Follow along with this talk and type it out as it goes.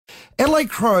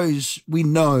Adelaide Crows, we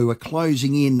know, are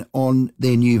closing in on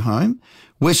their new home.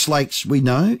 Westlakes, we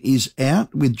know, is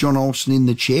out with John Olsen in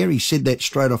the chair. He said that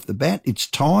straight off the bat. It's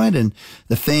tired and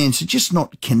the fans are just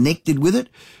not connected with it.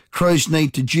 Crows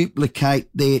need to duplicate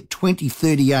their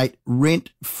 2038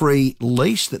 rent-free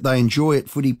lease that they enjoy at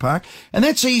Footy Park. And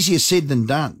that's easier said than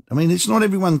done. I mean, it's not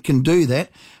everyone can do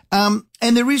that.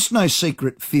 And there is no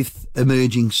secret fifth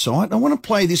emerging site. I want to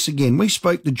play this again. We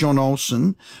spoke to John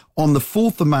Olsen on the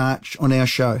 4th of March on our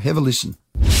show. Have a listen.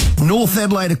 North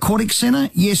Adelaide Aquatic Centre,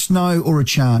 yes, no, or a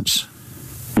chance?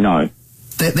 No.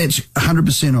 That's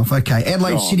 100% off. Okay.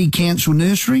 Adelaide City Council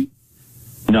Nursery?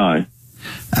 No.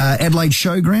 Adelaide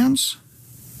Showgrounds?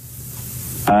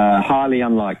 Highly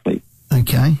unlikely.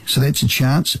 Okay, so that's a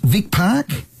chance. Vic Park?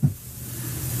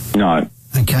 No.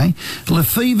 Okay.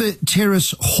 Lefevre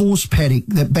Terrace Horse Paddock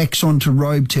that backs onto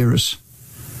Robe Terrace?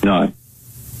 No.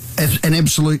 An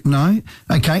absolute no.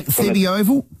 Okay. Thebe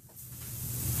Oval?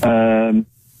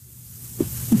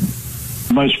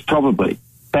 Most probably.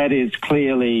 That is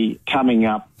clearly coming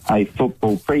up a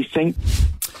football precinct.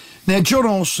 Now, John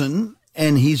Olsen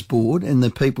and his board and the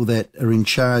people that are in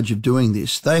charge of doing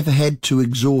this, they've had to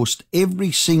exhaust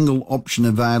every single option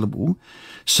available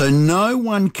so no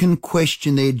one can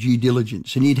question their due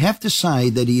diligence. And you'd have to say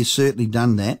that he has certainly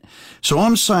done that. So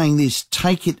I'm saying this,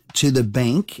 take it to the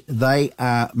bank. They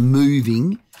are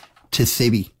moving to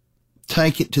Thebe.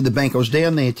 Take it to the bank. I was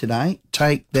down there today.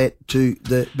 Take that to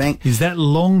the bank. Is that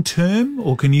long term,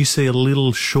 or can you see a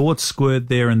little short squirt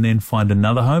there and then find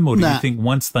another home, or do you think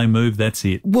once they move, that's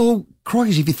it? Well,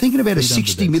 crikey, if you're thinking about a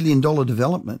 $60 million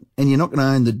development and you're not going to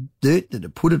own the dirt that to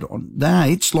put it on, no,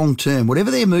 it's long term.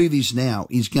 Whatever their move is now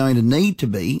is going to need to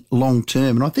be long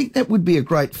term, and I think that would be a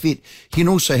great fit. You can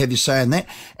also have your say in that.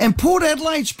 And Port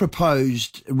Adelaide's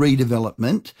proposed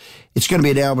redevelopment, it's going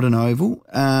to be at Alberton Oval.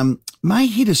 May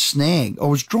hit a snag. I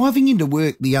was driving into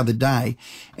work the other day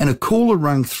and a caller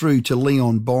rung through to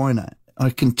Leon Biner.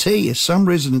 I can tell you some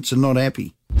residents are not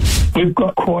happy. We've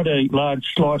got quite a large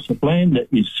slice of land that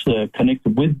is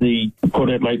connected with the Port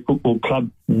Adelaide Football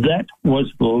Club that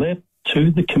was left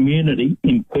to the community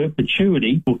in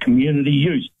perpetuity for community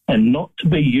use and not to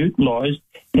be utilised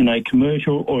in a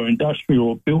commercial or industrial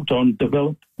or built-on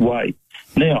developed way.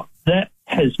 Now, that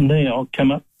has now come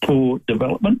up for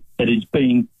development. It is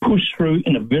being pushed through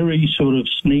in a very sort of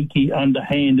sneaky,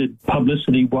 underhanded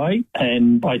publicity way,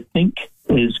 and I think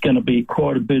there's going to be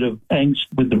quite a bit of angst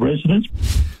with the residents.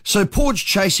 So Port's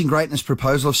Chasing Greatness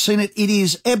proposal, I've seen it. It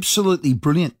is absolutely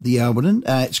brilliant, the Alberton.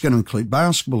 It's going to include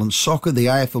basketball and soccer, the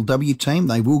AFLW team.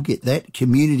 They will get that.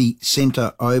 Community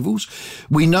centre ovals.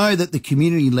 We know that the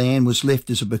community land was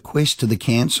left as a bequest to the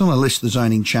council. Unless the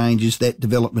zoning changes, that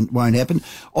development won't happen.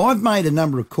 I've made a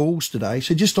number of calls today.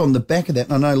 So just on the back of that,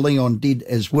 and I know Leon did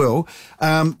as well,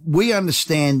 we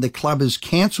understand the club has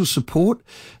council support.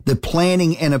 The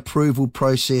planning and approval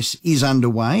process is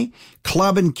underway.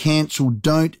 Club and council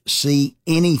don't see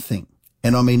anything,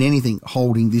 and I mean anything,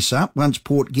 holding this up. Once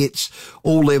Port gets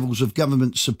all levels of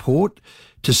government support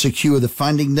to secure the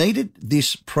funding needed,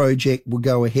 this project will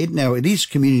go ahead. Now, it is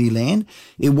community land.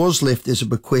 It was left as a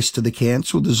bequest to the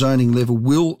council. The zoning level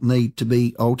will need to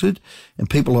be altered, and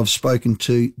people I've spoken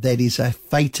to, that is a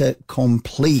fait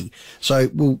accompli.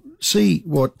 So we'll see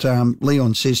what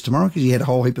Leon says tomorrow, because he had a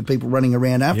whole heap of people running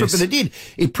around after it, but it did.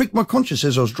 It pricked my conscience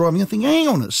as I was driving. I think, hang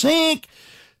on a sec.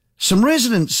 Some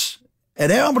residents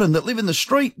at Alberton that live in the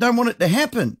street don't want it to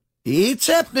happen. It's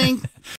happening.